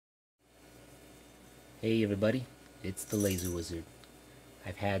Hey everybody, it's the Laser Wizard.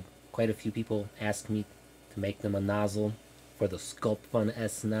 I've had quite a few people ask me to make them a nozzle for the Sculpfun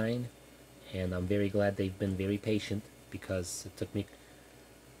S9, and I'm very glad they've been very patient because it took me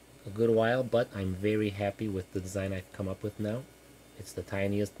a good while, but I'm very happy with the design I've come up with now. It's the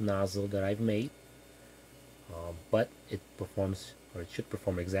tiniest nozzle that I've made, but it performs, or it should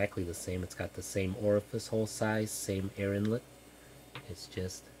perform exactly the same. It's got the same orifice hole size, same air inlet. It's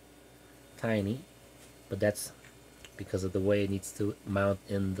just tiny, but that's because of the way it needs to mount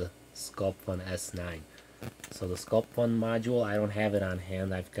in the Sculpfun S9. So the Sculpfun module, I don't have it on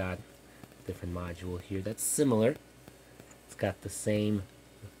hand. I've got a different module here that's similar. It's got the same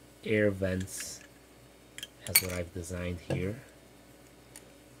air vents as what I've designed here,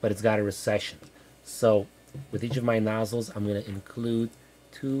 but it's got a recession. So with each of my nozzles, I'm going to include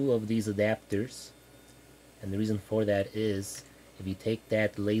 2 of these adapters, and the reason for that is if you take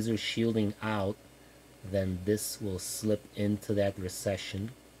that laser shielding out, then this will slip into that recession,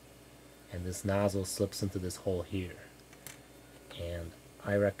 and this nozzle slips into this hole here. And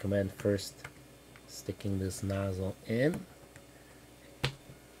I recommend first sticking this nozzle in. It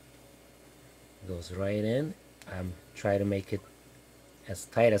goes right in. I'm trying to make it as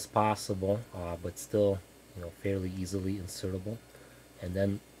tight as possible, but still, fairly easily insertable. And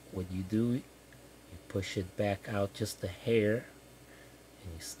then what you do, you push it back out just a hair,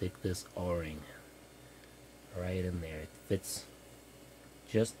 and you stick this O-ring right in there. It fits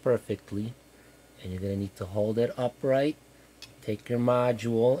just perfectly, and you're going to need to hold it upright. Take your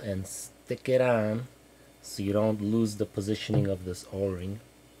module and stick it on so you don't lose the positioning of this O-ring.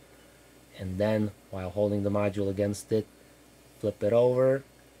 And then while holding the module against it, flip it over,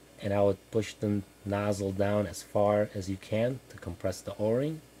 and I would push the nozzle down as far as you can to compress the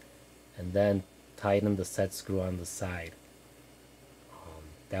O-ring, and then tighten the set screw on the side.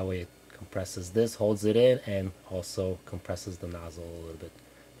 That way it compresses this, holds it in, and also compresses the nozzle a little bit.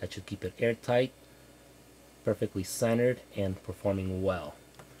 That should keep it airtight, perfectly centered, and performing well.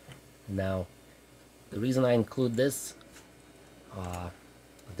 Now, the reason I include this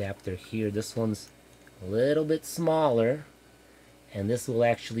adapter here, this one's a little bit smaller, and this will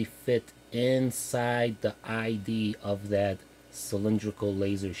actually fit inside the ID of that cylindrical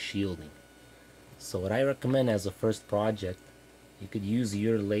laser shielding. So what I recommend as a first project, you could use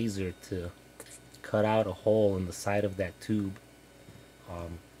your laser to cut out a hole in the side of that tube.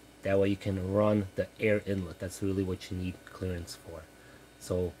 That way you can run the air inlet. That's really what you need clearance for.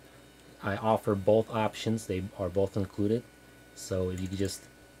 So I offer both options. They are both included. So if you could just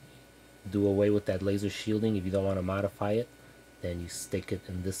do away with that laser shielding, if you don't want to modify it, then you stick it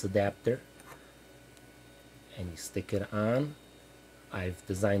in this adapter and you stick it on. I've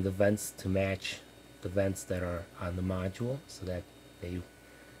designed the vents to match the vents that are on the module so that they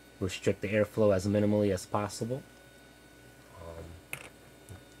restrict the airflow as minimally as possible.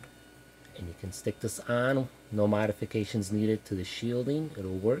 And you can stick this on, no modifications needed to the shielding,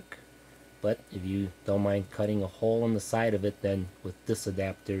 it'll work. But if you don't mind cutting a hole in the side of it, then with this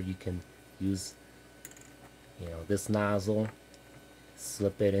adapter you can use this nozzle,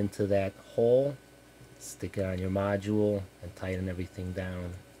 slip it into that hole, stick it on your module, and tighten everything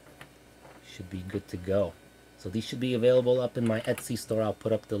down. Should be good to go. So these should be available up in my Etsy store. I'll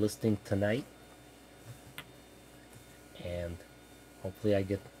put up the listing tonight, and hopefully I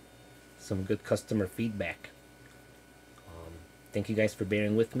get some good customer feedback. Thank you guys for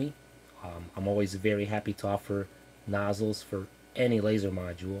bearing with me. I'm always very happy to offer nozzles for any laser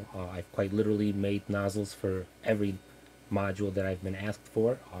module. I've quite literally made nozzles for every module that I've been asked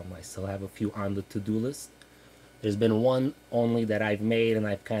for. I still have a few on the to-do list. There's been one only that I've made and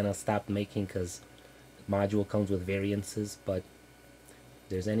I've kind of stopped making because the module comes with variances. But if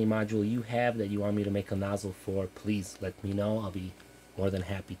there's any module you have that you want me to make a nozzle for, please let me know. I'll be more than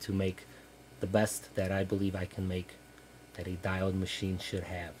happy to make the best that I believe I can make that a diode machine should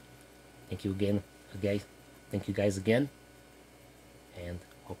have. Thank you again, Thank you guys again, and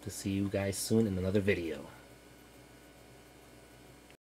hope to see you guys soon in another video.